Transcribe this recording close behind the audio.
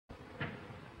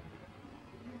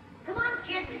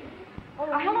Oh,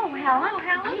 hello, Helen. Oh,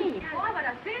 Helen. Gee.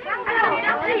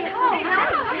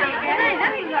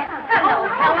 Hello,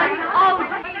 Helen. Oh,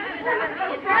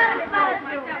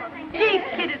 gee,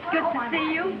 kid, it's good to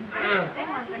see you.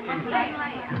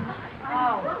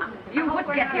 Oh, you would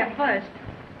get here first.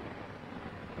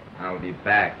 I'll be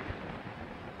back.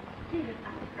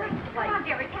 Come on,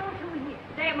 Gary, tell us who he is.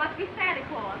 Say, it must be Santa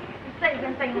Claus. He says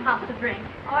anything in the house to drink.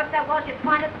 Oh, if that was, you'd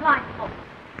find it blindfold.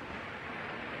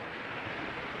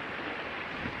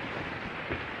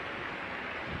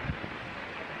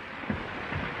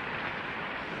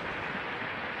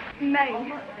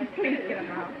 May, please get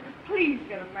him out. Please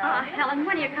get him out. Oh, Helen,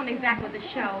 when are you coming back with the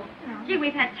show? Gee,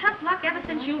 we've had tough luck ever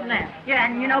since you left. Yeah,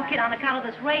 and you know, kid, on account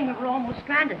of this rain, we were almost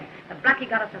stranded. The blackie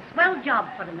got us a swell job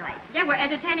for tonight. Yeah, we're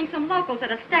entertaining some locals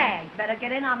at a stag. Better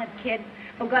get in on it, kid.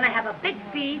 We're going to have a big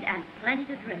feed and plenty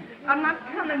to drink. I'm not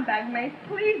coming back, May.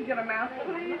 Please get him out.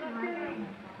 Please.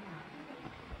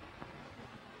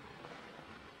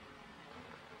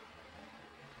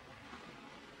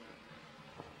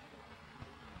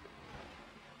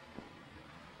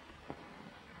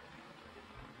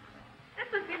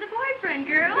 Must be the boyfriend,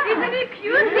 girl. Isn't he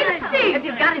cute? If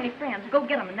you've got any friends, go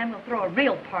get them, and then we'll throw a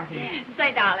real party.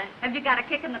 Say, darling, have you got a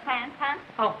kick in the pants, huh?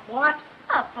 Oh, what?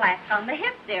 A flat on the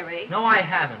hip, dearie. No, I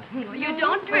haven't. You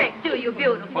don't drink, do you,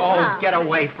 beautiful? Oh, huh? get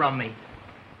away from me.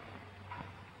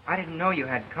 I didn't know you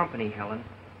had company, Helen.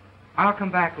 I'll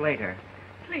come back later.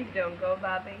 Please don't go,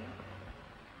 Bobby.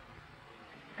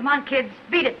 Come on, kids,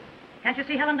 beat it. Can't you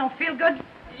see Helen don't feel good?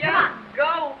 Yeah,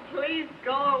 go. Please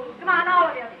go. Come on, all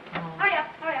of you. Hurry up,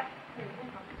 hurry up.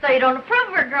 So you don't approve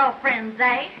of her girlfriends,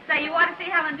 eh? Say, you ought to see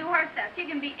Helen do her stuff. She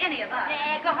can be any of us.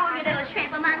 Yeah, go home, you little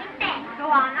shrimp of money. Go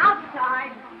on,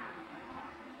 outside.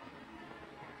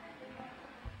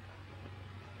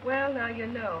 Well, now you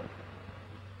know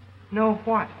Know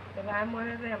what? that I'm one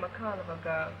of them, a carnival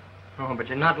girl. Oh, but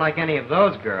you're not like any of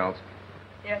those girls.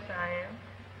 Yes, I am.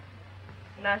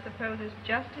 And I suppose it's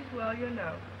just as well you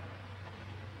know.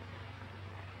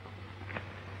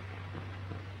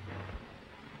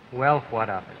 Well, what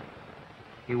of it?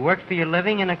 You worked for your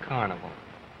living in a carnival.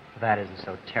 That isn't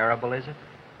so terrible, is it?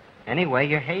 Anyway,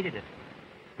 you hated it.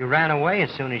 You ran away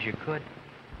as soon as you could.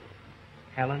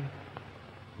 Helen,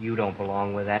 you don't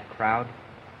belong with that crowd.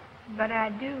 But I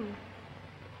do.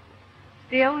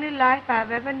 It's the only life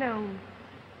I've ever known.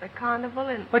 The carnival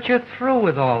and... But you're through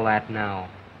with all that now.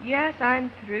 Yes, I'm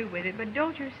through with it, but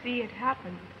don't you see it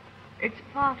happened? It's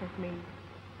part of me.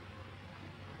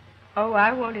 Oh,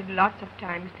 I wanted lots of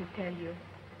times to tell you.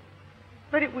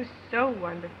 But it was so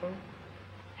wonderful,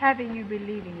 having you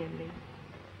believing in me.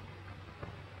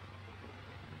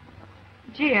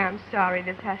 Gee, I'm sorry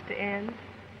this has to end.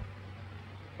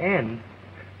 End?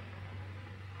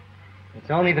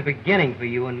 It's only the beginning for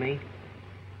you and me.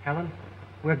 Helen,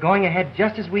 we're going ahead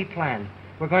just as we planned.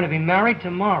 We're going to be married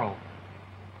tomorrow.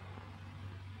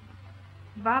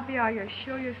 Bobby, are you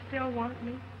sure you still want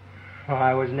me? Oh,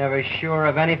 I was never sure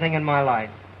of anything in my life.